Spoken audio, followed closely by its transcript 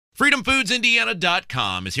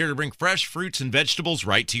FreedomFoodsIndiana.com is here to bring fresh fruits and vegetables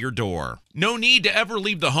right to your door. No need to ever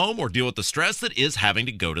leave the home or deal with the stress that is having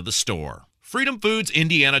to go to the store.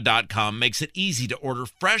 FreedomFoodsIndiana.com makes it easy to order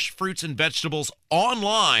fresh fruits and vegetables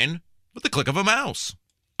online with the click of a mouse.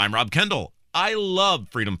 I'm Rob Kendall. I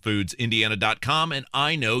love FreedomFoodsIndiana.com, and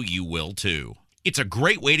I know you will too. It's a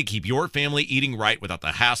great way to keep your family eating right without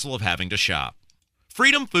the hassle of having to shop.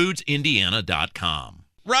 FreedomFoodsIndiana.com.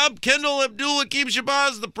 Rob Kendall, Abdul keeps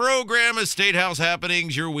Shabazz. The program is State House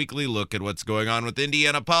Happenings, your weekly look at what's going on with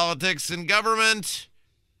Indiana politics and government.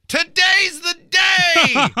 Today's the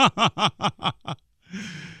day!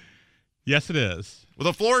 Yes, it is. Well,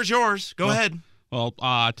 the floor is yours. Go ahead. Well,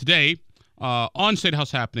 today, on State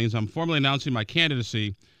House Happenings, I'm formally announcing my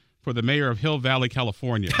candidacy for the mayor of Hill Valley,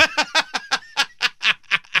 California.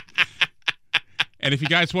 And if you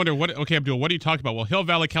guys wonder, okay, Abdul, what are you talking about? Well, Hill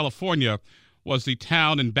Valley, California was the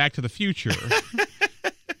town in Back to the Future.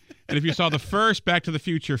 And if you saw the first Back to the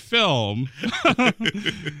Future film,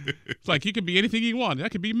 it's like you could be anything you want.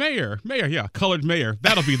 That could be mayor. Mayor, yeah, colored mayor.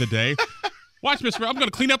 That'll be the day. Watch, Mr. I'm going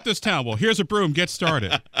to clean up this town. Well, here's a broom. Get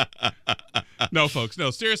started. No, folks.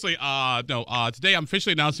 No, seriously. Today I'm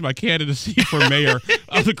officially announcing my candidacy for mayor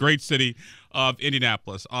of the great city of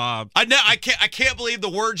Indianapolis. I can't believe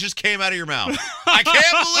the word just came out of your mouth. I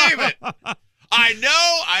can't believe it. I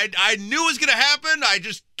know. I knew it was going to happen. I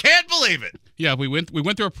just can't believe it. Yeah, we had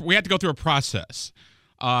to go through a process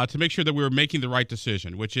to make sure that we were making the right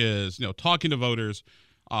decision, which is, talking to voters,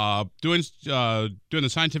 doing the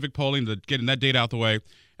scientific polling, getting that data out the way,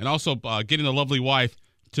 and also getting the lovely wife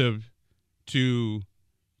to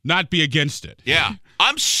not be against it. Yeah,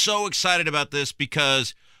 I'm so excited about this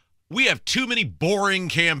because we have too many boring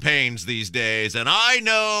campaigns these days, and I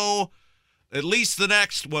know at least the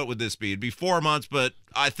next, what would this be? It'd be 4 months, but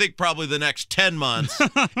I think probably the next 10 months,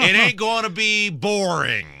 it ain't going to be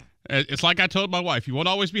boring. It's like I told my wife, you won't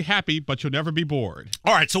always be happy, but you'll never be bored.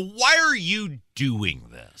 All right, so why are you doing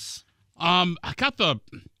this? I got the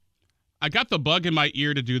bug in my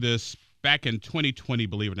ear to do this back in 2020,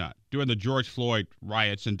 believe it or not, during the George Floyd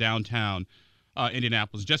riots in downtown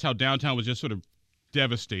Indianapolis, just how downtown was just sort of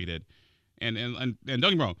devastated. And don't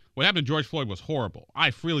get me wrong, what happened to George Floyd was horrible.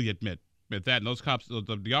 I freely admit that, and those cops,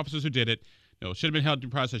 the officers who did it, should have been held due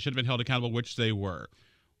process, should have been held accountable, which they were.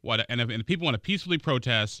 And people want to peacefully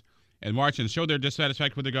protest and march and show their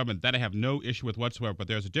dissatisfaction with the government, that I have no issue with whatsoever. But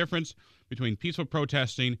there's a difference between peaceful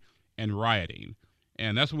protesting and rioting.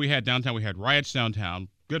 And that's what we had downtown. We had riots downtown.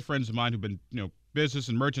 Good friends of mine who've been, business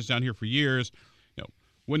and merchants down here for years,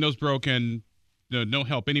 windows broken, no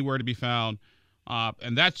help anywhere to be found.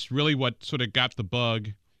 And that's really what sort of got the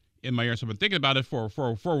bug in my ear. So I've been thinking about it for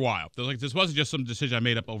a while. This wasn't just some decision I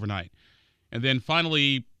made up overnight. And then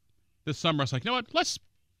finally this summer I was like, you know what, let's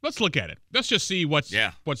look at it. Let's just see what's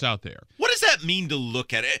out there. What does that mean to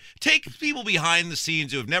look at it? Take people behind the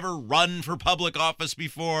scenes who have never run for public office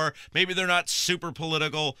before. Maybe they're not super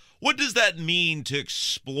political. What does that mean to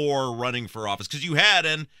explore running for office? Because you had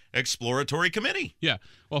an exploratory committee. Yeah.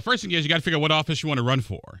 Well, first thing is you got to figure out what office you want to run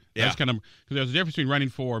for. Yeah. That's because there's a difference between running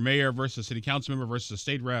for mayor versus a city council member versus a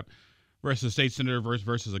state rep versus a state senator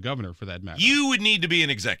versus a governor, for that matter. You would need to be an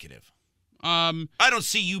executive. I don't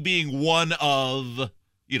see you being one of,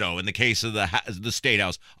 in the case of the State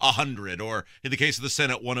House, 100, or in the case of the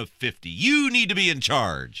Senate, one of 50. You need to be in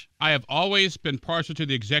charge. I have always been partial to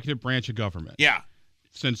the executive branch of government. Yeah.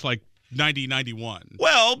 Since 1991.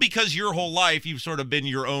 Well, because your whole life you've sort of been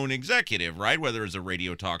your own executive, right? Whether as a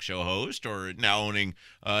radio talk show host or now owning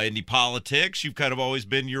indie politics, you've kind of always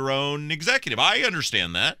been your own executive. I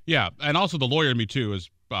understand that. Yeah, and also the lawyer in me too is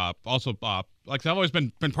also I've always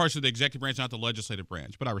been partial to the executive branch, not the legislative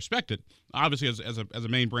branch, but I respect it obviously as a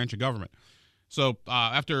main branch of government. So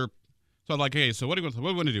I'm like, hey, so what do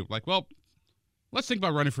we want to do? Like, well, let's think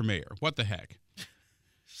about running for mayor. What the heck?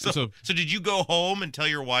 So did you go home and tell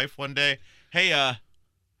your wife one day, hey, I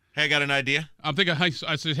got an idea? I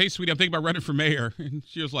said, hey, sweetie, I'm thinking about running for mayor. And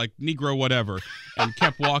she was like, Negro, whatever, and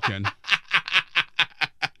kept walking.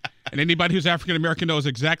 And anybody who's African American knows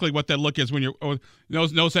exactly what that look is when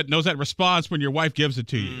knows that response when your wife gives it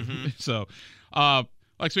to you. Mm-hmm. So,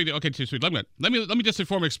 sweetie, okay, too sweet. Let me just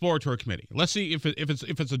inform an exploratory committee. Let's see if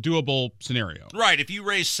it's a doable scenario. Right. If you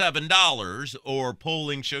raise $7 or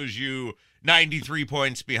polling shows you 93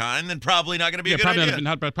 points behind, then probably not going to be a good idea.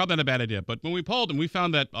 Probably not a bad idea. But when we polled and we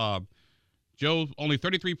found that only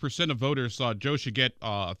 33% of voters thought Joe should get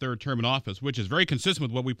a third term in office, which is very consistent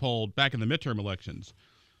with what we polled back in the midterm elections.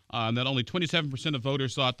 And that only 27% of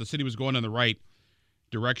voters thought the city was going in the right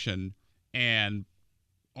direction, and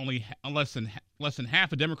only less than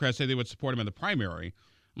half of Democrats say they would support him in the primary.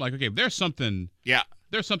 I'm like, okay, there's something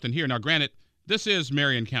here. Now, granted, this is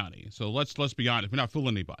Marion County, so let's be honest. We're not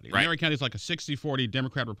fooling anybody. Right. Marion County is like a 60-40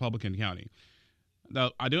 Democrat-Republican county.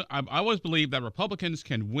 Now, I always believe that Republicans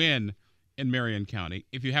can win in Marion County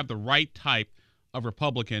if you have the right type of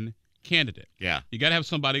Republican candidate. Yeah. You got to have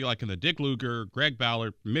somebody like in the Dick Lugar, Greg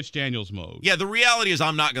Ballard, Mitch Daniels mode. Yeah, the reality is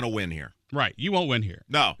I'm not going to win here. Right. You won't win here.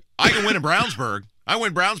 No. I can win in Brownsburg. I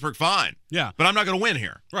win Brownsburg fine. Yeah. But I'm not going to win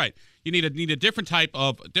here. Right. You need a different type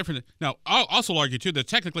of different. Now, I'll also argue too that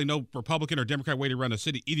technically no Republican or Democrat way to run a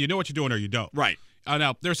city. Either you know what you're doing or you don't. Right.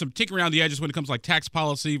 Now there's some tinkering around the edges when it comes to like tax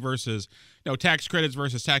policy versus tax credits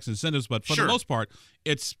versus tax incentives, but for the most part,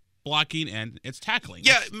 it's blocking and it's tackling.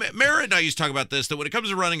 Yeah, Mara and I used to talk about this, that when it comes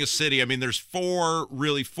to running a city, I mean, there's four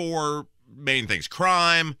main things: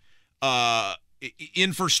 crime,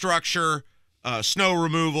 infrastructure, snow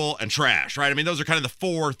removal, and trash, right? I mean, those are kind of the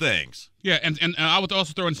four things. Yeah, and I would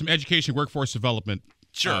also throw in some education, workforce development,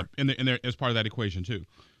 Sure, in there as part of that equation too.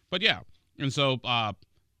 But yeah, and so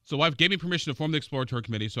wife gave me permission to form the exploratory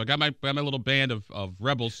committee. So I got my little band of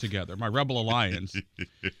rebels together, my rebel alliance.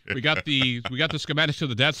 we got the schematics to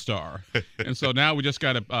the Death Star, and so now we just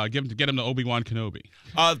got to get them to Obi-Wan Kenobi.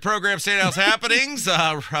 The program State House Happenings.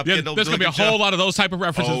 Rob Kendall, there's gonna be a whole lot of those type of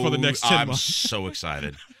references for the next 10 months. I'm so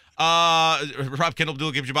excited. Rob Kendall,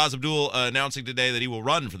 Abdul announcing today that he will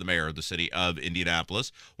run for the mayor of the city of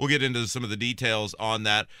Indianapolis. We'll get into some of the details on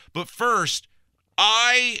that. But first,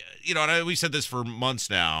 we said this for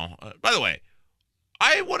months now. By the way,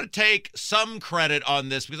 I want to take some credit on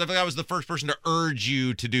this because I think I was the first person to urge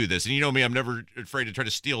you to do this. And you know me, I'm never afraid to try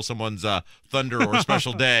to steal someone's thunder or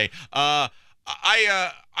special day. And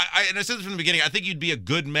I said this from the beginning, I think you'd be a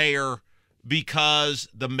good mayor because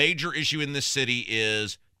the major issue in this city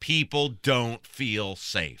is people don't feel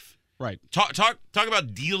safe. Right. Talk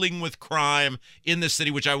about dealing with crime in this city,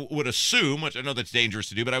 which I would assume, which I know that's dangerous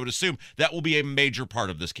to do, but I would assume that will be a major part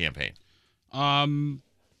of this campaign. Here's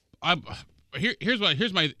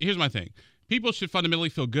my thing. People should fundamentally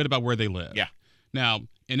feel good about where they live. Yeah. Now,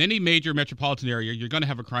 in any major metropolitan area, you're going to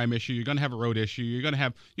have a crime issue, you're going to have a road issue, you're going to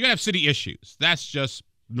have city issues. That's just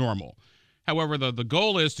normal. However, the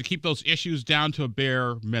goal is to keep those issues down to a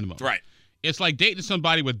bare minimum. Right. It's like dating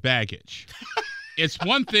somebody with baggage. It's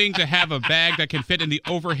one thing to have a bag that can fit in the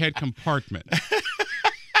overhead compartment,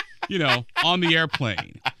 on the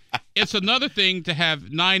airplane. It's another thing to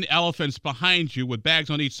have 9 elephants behind you with bags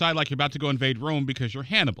on each side like you're about to go invade Rome because you're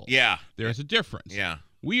Hannibal. Yeah. There's a difference. Yeah.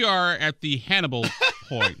 We are at the Hannibal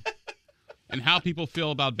point and how people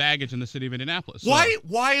feel about baggage in the city of Indianapolis. So,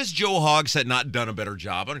 why has Joe Hogsett not done a better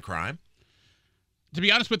job on crime? To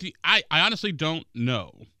be honest with you, I honestly don't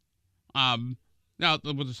know. Now,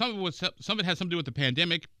 some of it has something to do with the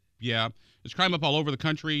pandemic. Yeah. There's crime up all over the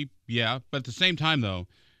country. Yeah. But at the same time, though,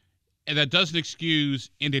 and that doesn't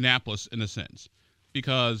excuse Indianapolis in a sense.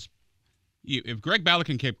 Because if Greg Ballard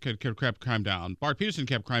kept crime down, Bart Peterson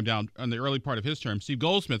kept crime down in the early part of his term, Steve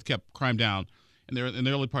Goldsmith kept crime down in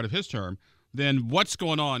the early part of his term, then what's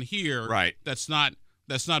going on here that's not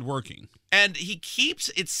working? And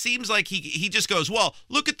it seems like he just goes, well,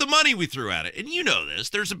 look at the money we threw at it. And you know this.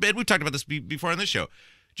 There's a bit, we've talked about this before on this show.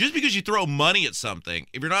 Just because you throw money at something,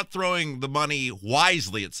 if you're not throwing the money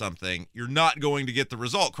wisely at something, you're not going to get the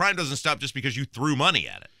result. Crime doesn't stop just because you threw money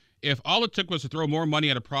at it. If all it took was to throw more money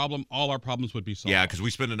at a problem, all our problems would be solved. Yeah, because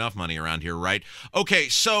we spend enough money around here, right? Okay,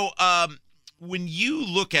 so when you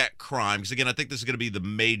look at crime, because again, I think this is going to be the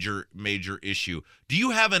major issue. Do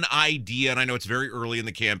you have an idea? And I know it's very early in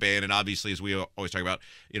the campaign, and obviously, as we always talk about,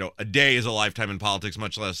 a day is a lifetime in politics,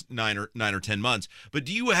 much less 9 or 10 months. But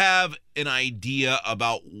do you have an idea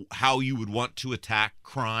about how you would want to attack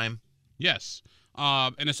crime? Yes.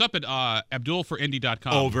 And it's up at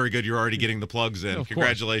abdulforindy.com. Oh, very good. You're already getting the plugs in.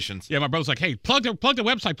 Congratulations. Yeah, my brother's like, hey, plug the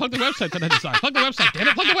website. Plug the website. Plug the website. Damn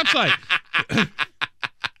it, plug the website.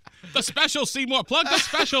 The special, Seymour. Plug the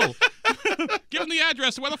special. Give them the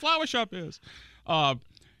address of where the flower shop is.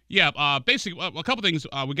 Basically, a couple things.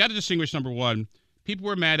 We got to distinguish, number one, people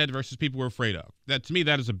we're mad at versus people we're afraid of. That, to me,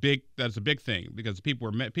 that is a big thing, because people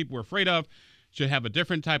we're afraid of should have a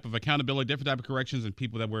different type of accountability, different type of corrections than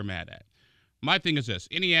people that we're mad at. My thing is this: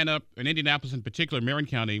 Indiana, and Indianapolis in particular, Marion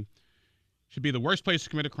County, should be the worst place to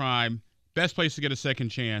commit a crime, best place to get a second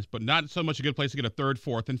chance, but not so much a good place to get a third,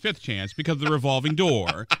 fourth, and fifth chance because of the revolving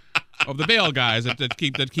door of the bail guys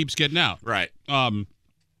that keeps getting out. Right.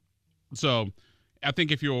 So I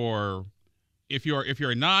think if you're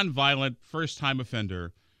a non-violent first-time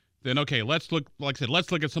offender, then okay, let's look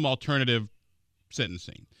at some alternative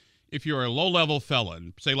sentencing. If you're a low-level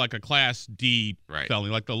felon, say like a Class D felony,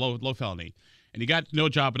 like the low felony, and you got no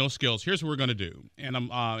job and no skills, here's what we're going to do. And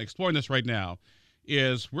I'm exploring this right now.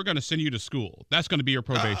 is we're going to send you to school. That's going to be your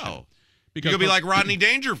probation. Oh. Because You'll be like Rodney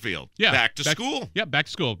Dangerfield. Yeah, back to school. Yeah, back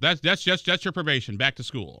to school. That's your probation, back to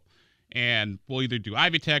school. And we'll either do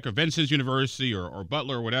Ivy Tech or Vincennes University or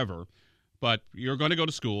Butler or whatever. But you're going to go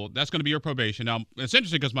to school. That's going to be your probation. Now, it's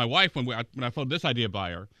interesting because my wife, when I floated this idea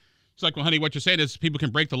by her, she's like, well, honey, what you're saying is people can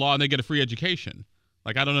break the law and they get a free education.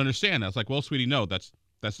 Like, I don't understand that. I was like, well, sweetie, no, that's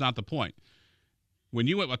not the point.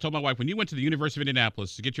 I told my wife, when you went to the University of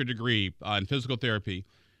Indianapolis to get your degree in physical therapy,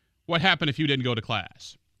 what happened if you didn't go to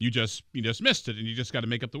class? You just missed it, and you just got to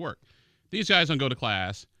make up the work. These guys don't go to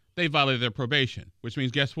class. They violated their probation, which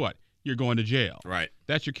means, guess what? You're going to jail. Right.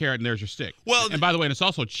 That's your carrot, and there's your stick. Well, and by the way, it's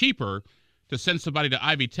also cheaper to send somebody to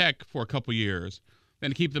Ivy Tech for a couple years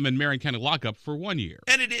than to keep them in Marion County lockup for 1 year.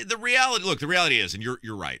 And the reality is, and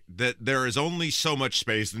you're right, that there is only so much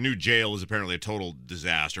space. The new jail is apparently a total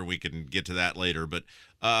disaster. We can get to that later. But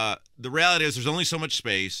the reality is there's only so much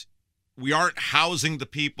space. We aren't housing the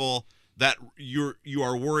people that you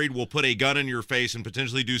are worried will put a gun in your face and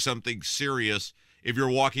potentially do something serious if you're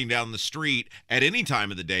walking down the street at any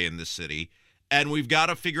time of the day in this city. And we've got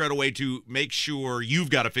to figure out a way to make sure, you've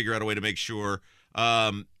got to figure out a way to make sure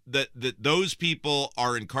that those people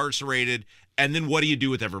are incarcerated. And then what do you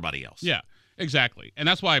do with everybody else? Yeah, exactly. And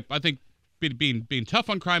that's why I think being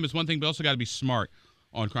tough on crime is one thing, but also got to be smart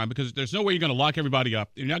on crime, because there's no way you're going to lock everybody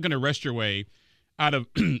up. You're not going to arrest your way out of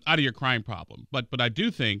your crime problem. But I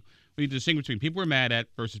do think we need to distinguish between people we're mad at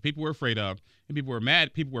versus people we're afraid of. And people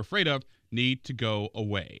we're afraid of need to go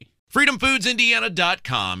away.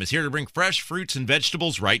 FreedomFoodsIndiana.com is here to bring fresh fruits and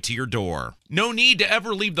vegetables right to your door. No need to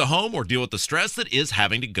ever leave the home or deal with the stress that is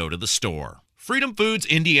having to go to the store.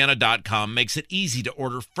 FreedomFoodsIndiana.com makes it easy to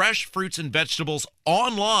order fresh fruits and vegetables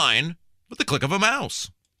online with the click of a mouse.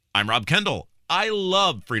 I'm Rob Kendall. I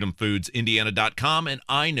love FreedomFoodsIndiana.com, and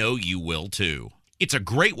I know you will too. It's a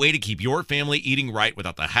great way to keep your family eating right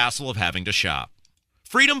without the hassle of having to shop.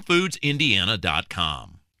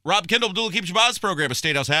 FreedomFoodsIndiana.com. Rob Kendall, Abdul Keeps Your program of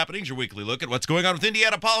State House Happenings, your weekly look at what's going on with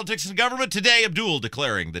Indiana politics and government. Today, Abdul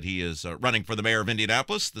declaring that he is running for the mayor of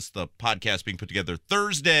Indianapolis. This is the podcast being put together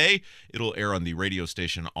Thursday. It'll air on the radio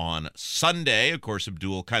station on Sunday. Of course,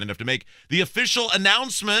 Abdul kind enough to make the official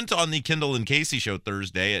announcement on the Kendall and Casey show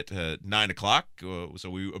Thursday at 9 o'clock. So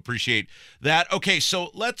we appreciate that. Okay, so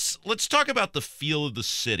let's talk about the feel of the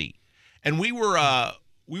city. And we were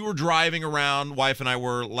driving around, wife and I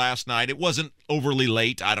were last night. It wasn't overly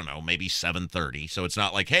late. I don't know, maybe 7:30. So it's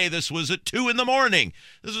not like, hey, this was at 2 in the morning.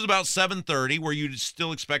 This was about 7:30 where you'd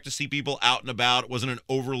still expect to see people out and about. It wasn't an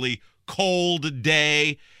overly cold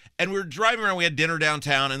day. And we were driving around. We had dinner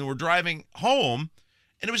downtown, and then we're driving home.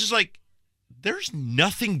 And it was just like, there's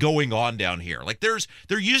nothing going on down here. Like there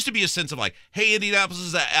used to be a sense of like, hey, Indianapolis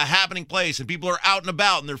is a happening place and people are out and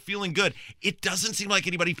about and they're feeling good. It doesn't seem like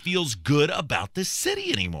anybody feels good about this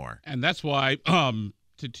city anymore. And that's why, to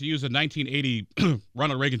use a 1980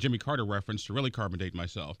 Ronald Reagan, Jimmy Carter reference to really carbon date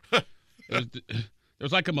myself,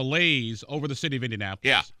 there's like a malaise over the city of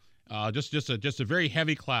Indianapolis. Yeah. Just a very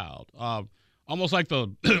heavy cloud. Almost like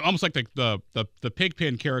the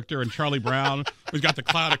Pigpen character in Charlie Brown, who's got the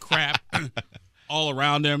cloud of crap all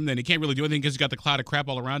around him, and he can't really do anything because he's got the cloud of crap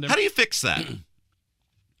all around him. How do you fix that?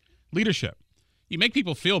 Leadership. You make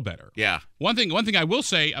people feel better. Yeah. One thing I will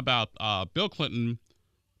say about Bill Clinton,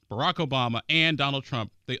 Barack Obama, and Donald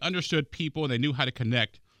Trump, they understood people and they knew how to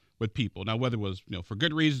connect with people. Now, whether it was for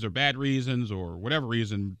good reasons or bad reasons or whatever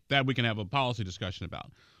reason, that we can have a policy discussion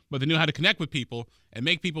about. But they knew how to connect with people and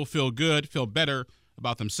make people feel good, feel better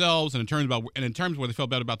about themselves, and in terms where they felt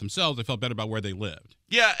better about themselves, they felt better about where they lived.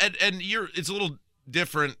 Yeah, and it's a little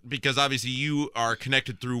different because obviously you are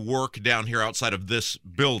connected through work down here outside of this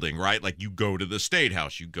building, right? Like you go to the State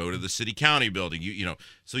House, you go to the City County building,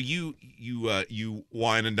 so you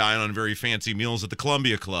wine and dine on very fancy meals at the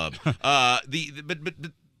Columbia Club. So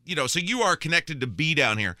you are connected to be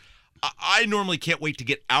down here. I normally can't wait to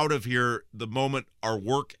get out of here the moment our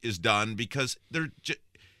work is done because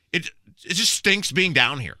it just stinks being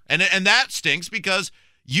down here. And that stinks because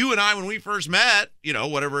you and I, when we first met,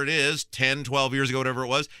 whatever it is, 10, 12 years ago, whatever it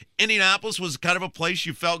was, Indianapolis was kind of a place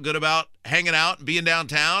you felt good about hanging out and being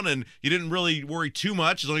downtown, and you didn't really worry too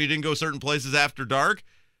much as long as you didn't go certain places after dark.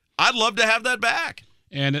 I'd love to have that back.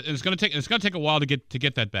 And it's going to take a while to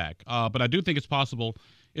get that back. But I do think it's possible.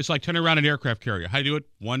 It's like turning around an aircraft carrier. How do you do it?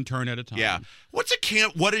 One turn at a time. Yeah. What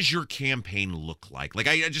does your campaign look like? Like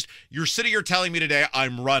you're sitting here telling me today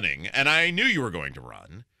I'm running, and I knew you were going to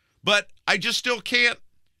run, but I just still can't.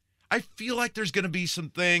 I feel like there's going to be some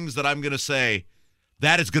things that I'm going to say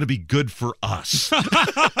that is going to be good for us.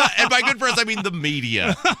 And by good for us, I mean the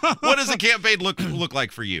media. What does a campaign look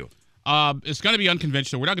like for you? It's going to be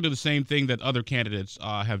unconventional. We're not going to do the same thing that other candidates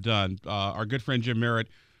have done. Our good friend Jim Merritt,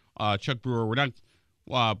 Chuck Brewer, we're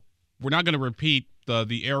not going to repeat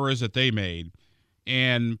the errors that they made.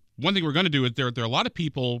 And one thing we're going to do is there are a lot of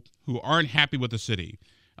people who aren't happy with the city.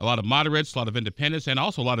 A lot of moderates, a lot of independents, and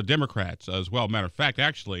also a lot of Democrats as well. Matter of fact,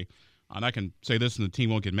 actually, and I can say this and the team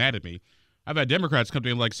won't get mad at me, I've had Democrats come to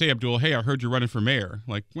me like, say, Abdul, hey, I heard you're running for mayor.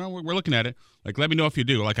 Like, well, we're looking at it. Like, let me know if you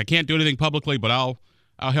do. Like, I can't do anything publicly, but I'll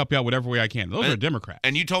help you out whatever way I can. Those are Democrats.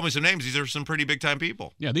 And you told me some names. These are some pretty big-time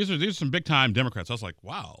people. Yeah, these are some big-time Democrats. I was like,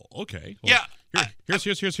 wow, okay. Well, yeah.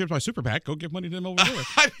 Here's my super PAC. Go give money to them over there.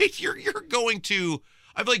 I mean, you're going to –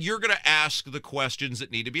 I feel like you're going to ask the questions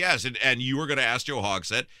that need to be asked. And you were going to ask Joe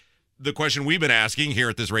Hogsett the question we've been asking here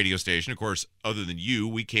at this radio station. Of course, other than you,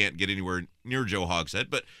 we can't get anywhere near Joe Hogsett.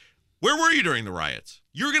 But where were you during the riots?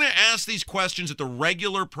 You're going to ask these questions that the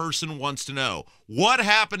regular person wants to know. What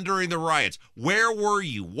happened during the riots? Where were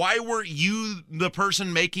you? Why weren't you the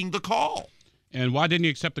person making the call? And why didn't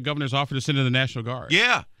you accept the governor's offer to send in the National Guard?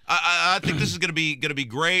 Yeah, I think this is going to be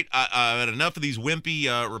great. I've had enough of these wimpy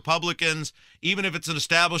Republicans. Even if it's an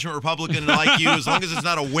establishment Republican like you, as long as it's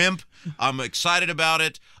not a wimp, I'm excited about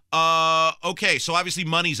it. Okay, so obviously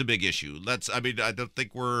money's a big issue. I don't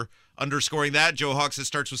think we're underscoring that. Joe Hogsett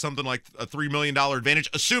starts with something like a $3 million advantage,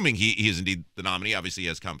 assuming he is indeed the nominee. Obviously, he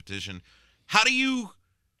has competition. How do you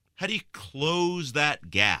close that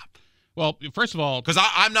gap? Well, first of all, because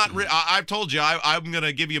I'm not. I've told you I'm going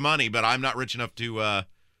to give you money, but I'm not rich enough to.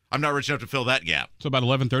 I'm not rich enough to fill that gap. So about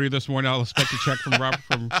 11:30 this morning, I'll expect a check from Robert.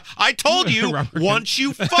 I told you once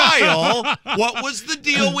you file, what was the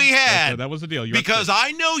deal we had? That was the deal. Because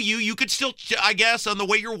I know you. You could still, I guess, on the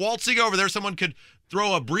way you're waltzing over there, someone could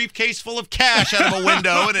throw a briefcase full of cash out of a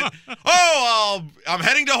window and I'm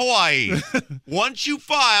heading to Hawaii. Once you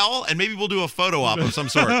file, and maybe we'll do a photo op of some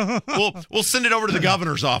sort. We'll send it over to the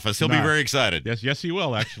governor's office. He'll be very excited. Yes, he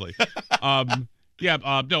will actually. No,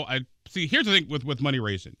 see, here's the thing with money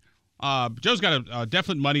raising. Joe's got a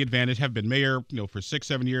definite money advantage. Have been mayor, for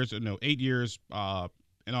 6-7 years, 8 years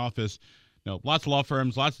in office. Lots of law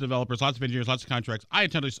firms, lots of developers, lots of engineers, lots of contracts. I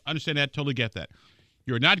totally understand that, totally get that.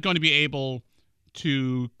 You're not going to be able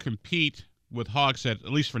to compete with Hogsett,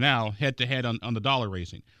 at least for now, head-to-head on the dollar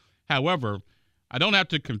raising. However, I don't have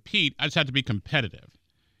to compete. I just have to be competitive.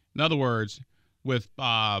 In other words, with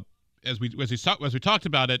as we talked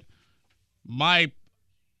about it, when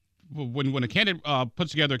a candidate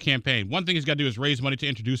puts together a campaign, one thing he's got to do is raise money to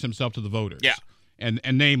introduce himself to the voters. Yeah. And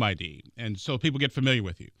name ID, and so people get familiar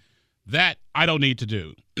with you. That I don't need to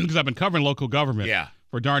do because I've been covering local government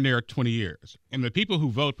for darn near 20 years. And the people who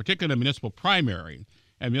vote, particularly in the municipal primary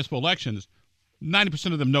and municipal elections,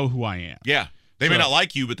 90% of them know who I am. Yeah. They may not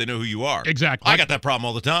like you, but they know who you are. Exactly. I got that problem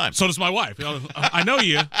all the time. So does my wife. I know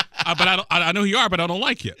you, but I know who you are, but I don't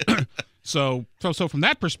like you. So from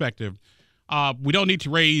that perspective, we don't need to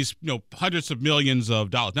raise hundreds of millions of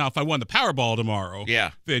dollars. Now, if I won the Powerball tomorrow,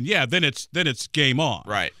 then it's game on.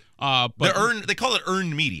 Right. But they call it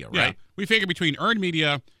earned media, right? Yeah, we figure between earned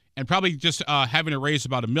media and probably just having to raise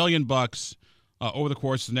about $1 million over the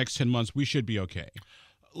course of the next 10 months, we should be okay.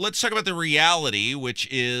 Let's talk about the reality, which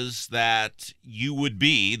is that you would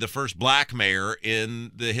be the first black mayor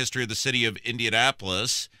in the history of the city of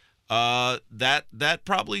Indianapolis. That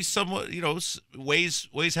probably somewhat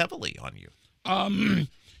weighs heavily on you.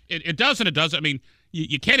 It does and it doesn't. I mean,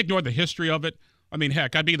 you can't ignore the history of it. I mean,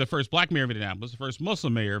 heck, I'd be the first black mayor of Indianapolis, the first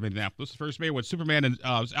Muslim mayor of Indianapolis, the first mayor with Superman and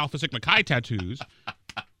Alpha Sigma Chi tattoos.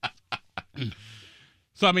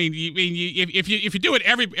 So I mean, if you do it,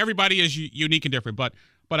 everybody is unique and different. But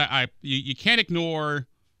you can't ignore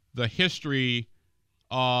the history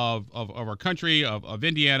of our country, of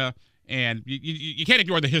Indiana, and you can't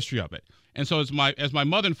ignore the history of it. And so as my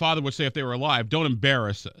mother and father would say if they were alive, don't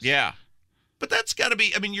embarrass us. Yeah. But that's got to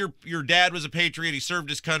be, I mean, your dad was a patriot. He served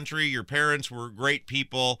his country. Your parents were great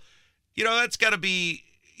people. That's got to be,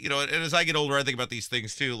 and as I get older, I think about these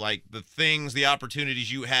things too, like the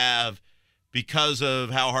opportunities you have because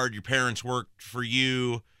of how hard your parents worked for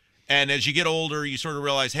you. And as you get older, you sort of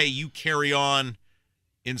realize, hey, you carry on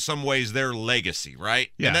in some ways their legacy,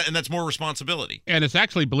 right? Yeah. And that's more responsibility. And it's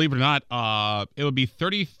actually, believe it or not, it would be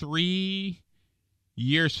 33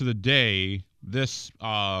 years to the day this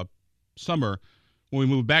summer when we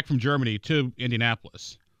moved back from Germany to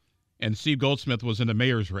Indianapolis, and Steve Goldsmith was in the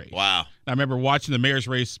mayor's race. Wow. I remember watching the mayor's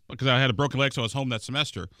race because I had a broken leg, so I was home that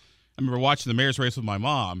semester. I remember watching the mayor's race with my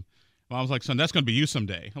mom. Mom was like, son, that's going to be you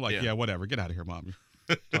someday. I'm like, yeah, whatever. Get out of here, Mom.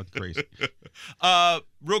 You're talking crazy.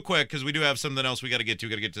 Real quick, because we do have something else we got to get to.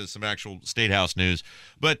 Got to get to some actual State House news.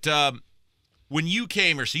 But when you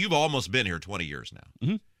came here, so you've almost been here 20 years now.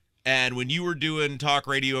 Mm-hmm. And when you were doing talk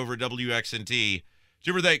radio over WXNT, did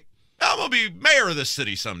you ever think, I'm going to be mayor of this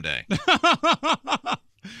city someday?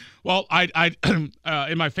 Well, I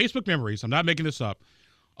in my Facebook memories, I'm not making this up,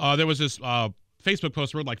 there was this Facebook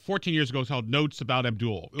post wrote like 14 years ago called Notes About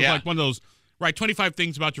Abdul. It was like one of those, right, 25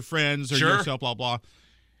 things about your friends or yourself, blah, blah.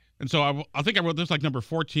 And so I think I wrote this like number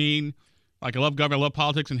 14. Like, I love government, I love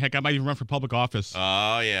politics, and heck, I might even run for public office.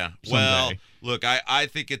 Oh, yeah. Someday. Well, look, I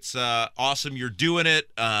think it's awesome you're doing it,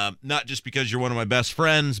 not just because you're one of my best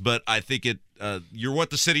friends, but I think you're what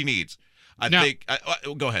the city needs.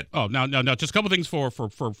 Go ahead. Oh, no. Just a couple things for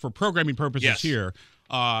programming purposes here.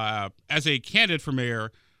 As a candidate for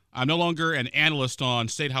mayor, I'm no longer an analyst on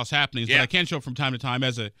State House happenings, but I can show up from time to time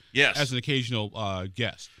as an occasional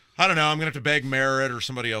guest. I don't know. I'm going to have to beg Merritt or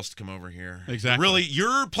somebody else to come over here. Exactly. Really,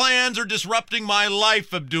 your plans are disrupting my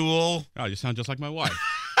life, Abdul. Oh, you sound just like my wife.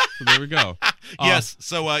 So there we go. Yes.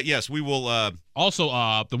 So, yes, we will.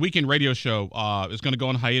 Also, the weekend radio show is going to go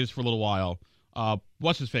on hiatus for a little while.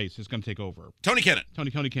 What's his face is going to take over. Tony Kennett.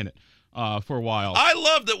 Tony Kennett. For a while. I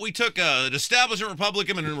love that we took an establishment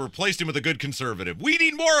Republican and replaced him with a good conservative. We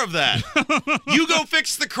need more of that. You go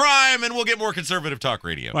fix the crime, and we'll get more conservative talk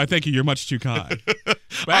radio. Well, thank you. You're much too kind.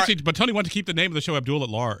 But Tony wanted to keep the name of the show Abdul at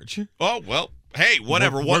large. Oh, well, hey,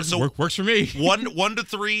 whatever. Works for me. 1 to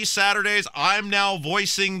 3 Saturdays. I'm now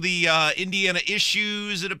voicing the Indiana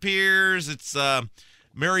issues, it appears. It's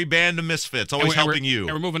merry band of misfits, always helping you.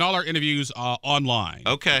 And we're moving all our interviews online.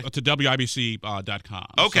 Okay. To WIBC.com.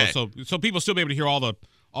 Okay. So people still be able to hear all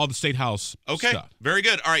the State House stuff. Very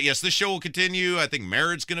good. All right, yes, this show will continue. I think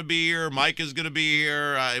Merritt's going to be here. Mike is going to be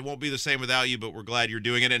here. It won't be the same without you, but we're glad you're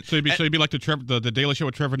doing it. So you'd be like the Daily Show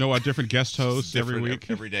with Trevor Noah, different guest hosts every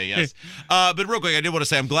week? Every day, yes. But real quick, I did want to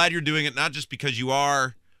say I'm glad you're doing it, not just because you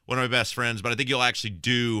are one of my best friends, but I think you'll actually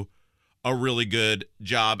do a really good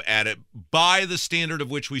job at it by the standard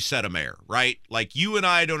of which we set a mayor, right? Like, you and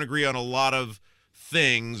I don't agree on a lot of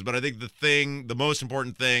things, but I think the most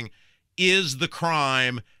important thing is the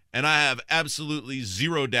crime, and I have absolutely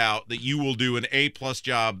zero doubt that you will do an A-plus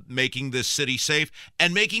job making this city safe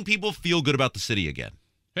and making people feel good about the city again.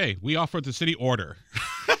 Hey, we offer the city order.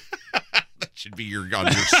 That should be on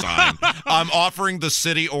your sign. I'm offering the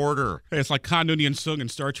city order. Hey, it's like Khan Noonien Sung in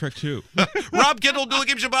Star Trek 2. Rob Kendall, Abdul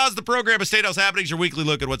Shabazz, the program of State House Happenings, your weekly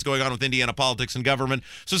look at what's going on with Indiana politics and government.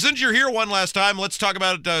 So since you're here one last time, let's talk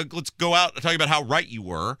about let's go out and talk about how right you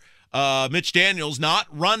were. Mitch Daniels not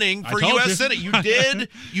running for U.S. Senate. You did.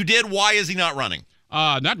 You did. Why is he not running?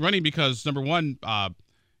 Not running because, number one,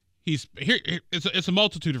 he's here. It's a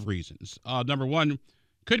multitude of reasons. Number one,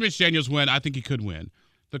 could Mitch Daniels win? I think he could win.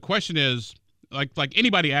 The question is, like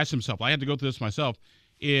anybody asks himself, I had to go through this myself,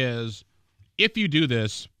 is if you do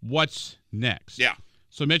this, what's next? Yeah.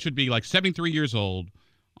 So Mitch would be like 73 years old,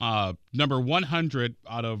 number 100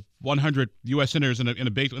 out of 100 U.S. senators in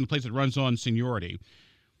a place that runs on seniority.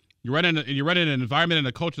 You're running an environment and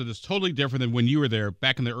a culture that's totally different than when you were there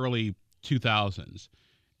back in the early 2000s.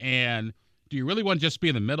 And do you really want to just be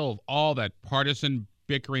in the middle of all that partisan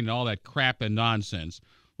bickering and all that crap and nonsense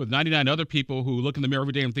with 99 other people who look in the mirror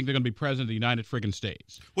every day and think they're going to be president of the United friggin'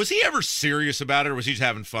 States? Was he ever serious about it, or was he just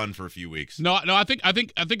having fun for a few weeks? No. I think at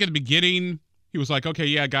the beginning he was like, okay,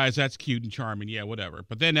 yeah, guys, that's cute and charming, yeah, whatever.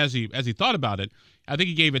 But then as he thought about it, I think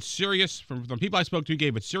he gave it serious. From people I spoke to, he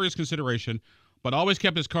gave it serious consideration, but always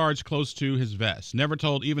kept his cards close to his vest. Never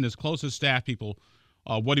told even his closest staff people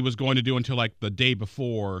what he was going to do until like the day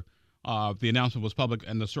before the announcement was public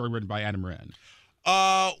and the story written by Adam Wren.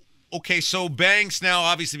 Okay, so Banks now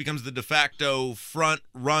obviously becomes the de facto front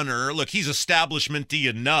runner. Look, he's establishment-y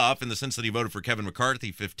enough in the sense that he voted for Kevin McCarthy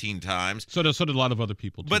 15 times. So did a lot of other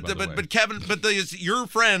people too. But Kevin, your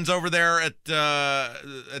friends over there at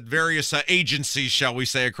various agencies, shall we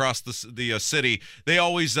say, across the city, they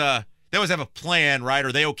always have a plan, right?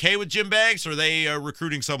 Are they okay with Jim Banks, or are they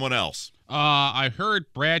recruiting someone else? I heard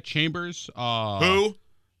Brad Chambers. Who?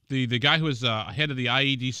 The guy who is head of the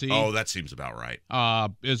IEDC. Oh, that seems about right.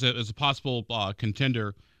 Is a possible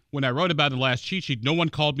contender. When I wrote about it last cheat sheet, no one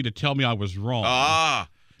called me to tell me I was wrong.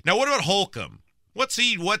 Now what about Holcomb? What's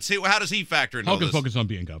he? How does he factor into Holcomb's this? focused on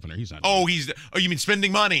being governor. He's not. Oh, you mean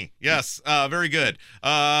spending money? Yes. Very good.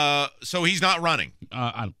 So he's not running.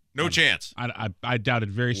 No chance. I doubt it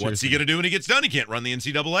very seriously. What's he going to do when he gets done? He can't run the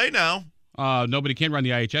NCAA now. Nobody can run the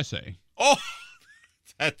IHSA. Oh.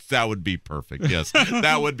 That would be perfect. Yes,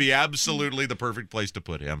 that would be absolutely the perfect place to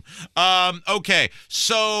put him. Okay,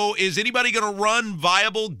 so is anybody going to run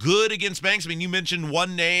viable, good against Banks? I mean, you mentioned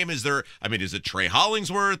one name. Is it Trey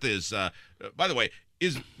Hollingsworth? By the way,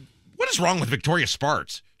 what is wrong with Victoria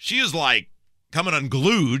Spartz? She is like coming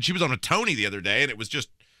unglued. She was on a Tony the other day, and it was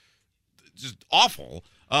just awful.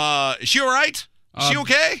 Is she all right? Is she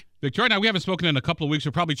okay? Victoria and I, we haven't spoken in a couple of weeks.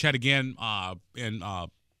 We'll probably chat again in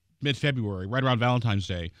mid-February, right around Valentine's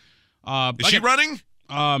Day. Is she running?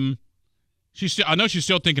 I know she's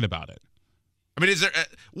still thinking about it. I mean, is there?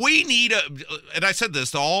 We need and I said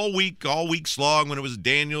this all weeks long when it was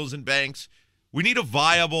Daniels and Banks. We need a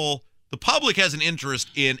viable. The public has an interest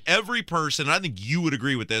in every person, and I think you would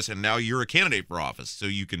agree with this. And now you're a candidate for office, so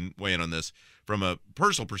you can weigh in on this from a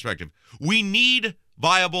personal perspective. We need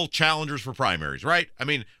viable challengers for primaries, right? I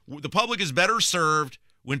mean, the public is better served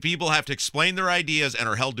when people have to explain their ideas and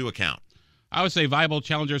are held to account. I would say viable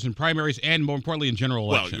challengers in primaries and, more importantly, in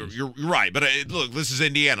general elections. Well, you're right. But look, this is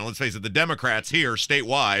Indiana. Let's face it, the Democrats here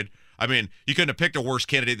statewide, I mean, you couldn't have picked a worse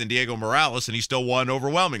candidate than Diego Morales, and he still won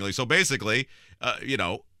overwhelmingly. So basically,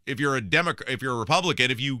 if you're a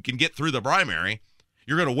Republican, if you can get through the primary,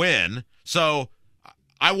 you're going to win. So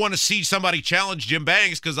I want to see somebody challenge Jim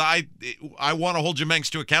Banks because I want to hold Jim Banks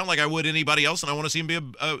to account like I would anybody else, and I want to see him be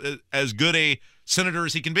as good a senator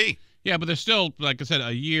as he can be. Yeah, but there's still, like I said,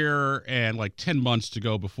 a year and like 10 months to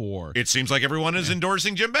go before. It seems like everyone is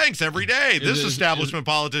endorsing Jim Banks every day. This establishment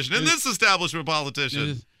politician and this establishment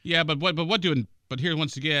politician. Yeah, but what doing? But here,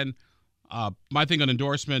 once again, my thing on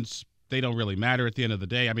endorsements, they don't really matter at the end of the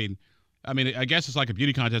day. I mean, I guess it's like a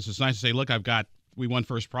beauty contest. It's nice to say, look, we won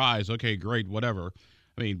first prize. Okay, great, whatever.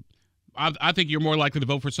 I mean, I think you're more likely to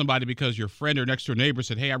vote for somebody because your friend or next door neighbor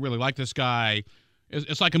said, hey, I really like this guy.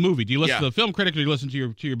 It's like a movie. Do you listen to the film critic or do you listen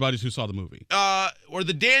to your buddies who saw the movie? Were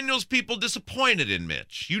the Daniels people disappointed in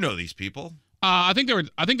Mitch? You know these people. I think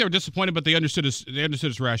they were disappointed, but they understood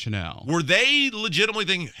his rationale. Were they legitimately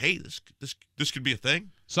thinking, hey, this could be a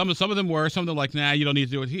thing? Some of them were. Some of them like, nah, you don't need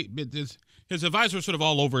to do it. His advisor was sort of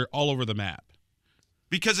all over the map.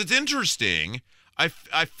 Because it's interesting. I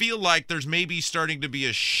feel like there's maybe starting to be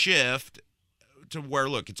a shift to where,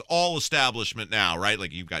 look, it's all establishment now, right?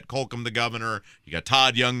 Like you've got Holcomb, the governor, you got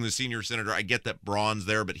Todd Young, the senior senator. I get that Braun's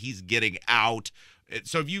there, but he's getting out.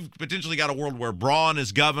 So if you've potentially got a world where Braun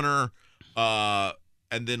is governor, and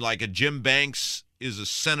then like a Jim Banks is a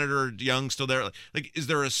senator, Young still there. Like, is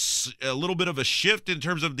there a little bit of a shift in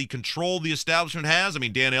terms of the control the establishment has? I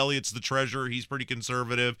mean, Dan Elliott's the treasurer. He's pretty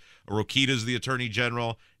conservative. Rokita's the attorney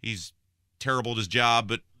general. He's terrible at his job,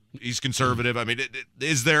 but he's conservative. I mean,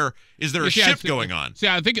 is there a shift going on? See,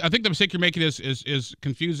 I think the mistake you're making is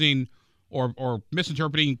confusing or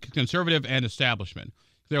misinterpreting conservative and establishment.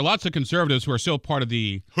 There are lots of conservatives who are still part of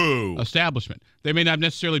the establishment. They may not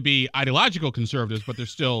necessarily be ideological conservatives, but they're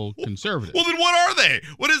still conservative. Well, then what are they?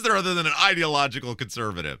 What is there other than an ideological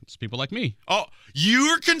conservative? It's people like me. Oh,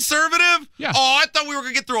 you're conservative? Yeah. Oh, I thought we were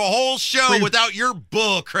going to get through a whole show without your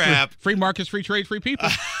bull crap. Free markets, free trade, free people.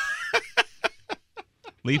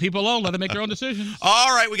 Leave people alone. Let them make their own decisions.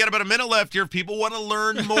 All right, we got about a minute left here. If people want to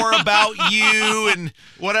learn more about you and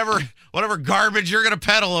whatever garbage you're going to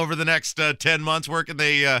peddle over the next 10 months,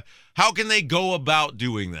 how can they go about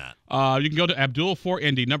doing that? You can go to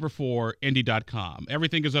Abdul4Indy, number 4, Indy.com.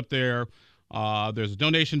 Everything is up there. There's a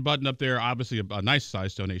donation button up there, obviously a nice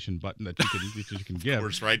size donation button that you can give. Of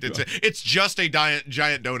course, right? It's just a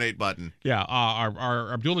giant donate button. Yeah,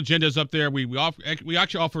 our Abdul agenda is up there. We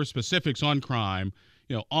actually offer specifics on crime,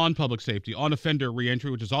 on public safety, on offender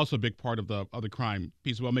reentry, which is also a big part of the crime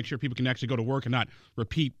piece. We'll make sure people can actually go to work and not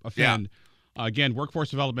repeat offend. Yeah. Again, workforce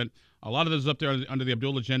development. A lot of this is up there under the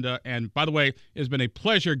Abdul agenda. And by the way, it's been a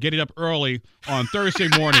pleasure getting up early on Thursday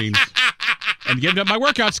mornings and giving up my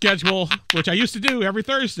workout schedule, which I used to do every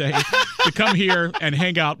Thursday, to come here and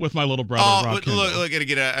hang out with my little brother. Rob look,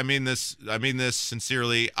 I mean this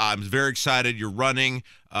sincerely. I'm very excited you're running,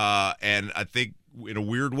 and I think in a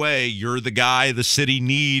weird way, you're the guy the city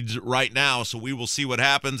needs right now. So we will see what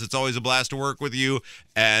happens. It's always a blast to work with you,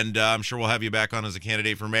 and I'm sure we'll have you back on as a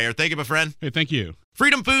candidate for mayor. Thank you, my friend. Hey, thank you.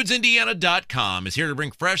 FreedomFoodsIndiana.com is here to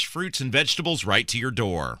bring fresh fruits and vegetables right to your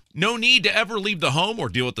door. No need to ever leave the home or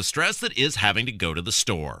deal with the stress that is having to go to the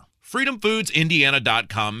store.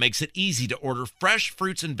 FreedomFoodsIndiana.com makes it easy to order fresh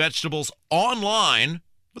fruits and vegetables online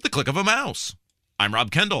with the click of a mouse. I'm Rob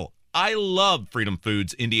Kendall. I love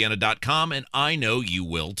FreedomFoodsIndiana.com, and I know you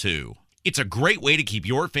will too. It's a great way to keep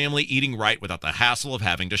your family eating right without the hassle of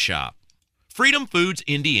having to shop.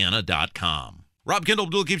 FreedomFoodsIndiana.com. Rob Kendall,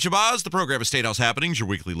 Abdul Keep Shabazz. The program is State House Happenings, your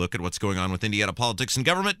weekly look at what's going on with Indiana politics and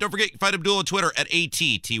government. Don't forget, you can find Abdul on Twitter at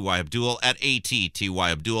ATTYAbdul, at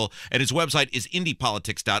ATTYAbdul, and his website is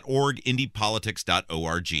indypolitics.org,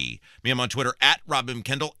 indypolitics.org. Me, I'm on Twitter at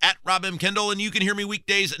RobMKendall, and you can hear me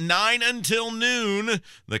weekdays 9 until noon,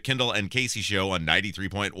 the Kendall and Casey Show on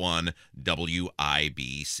 93.1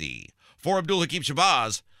 WIBC. For Abdul Keep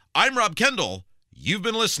Shabazz, I'm Rob Kendall. You've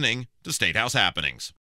been listening to State House Happenings.